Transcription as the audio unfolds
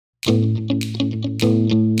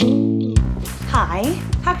Hi,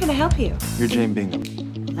 how can I help you? You're Jane Bingham.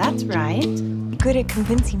 That's right. Good at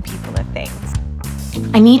convincing people of things.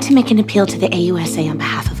 I need to make an appeal to the AUSA on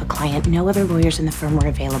behalf of a client. No other lawyers in the firm were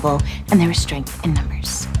available, and there was strength in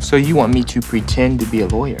numbers. So you want me to pretend to be a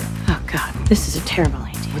lawyer? Oh, God, this is a terrible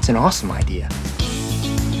idea. It's an awesome idea.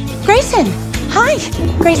 Grayson! Hi!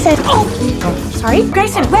 Grayson! Oh, sorry.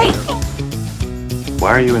 Grayson, wait!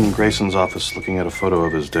 Why are you in Grayson's office looking at a photo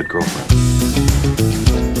of his dead girlfriend?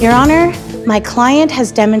 Your Honor, my client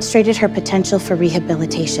has demonstrated her potential for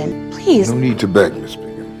rehabilitation. Please. No need to beg, Miss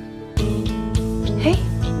Bingham. Hey.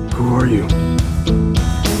 Who are you?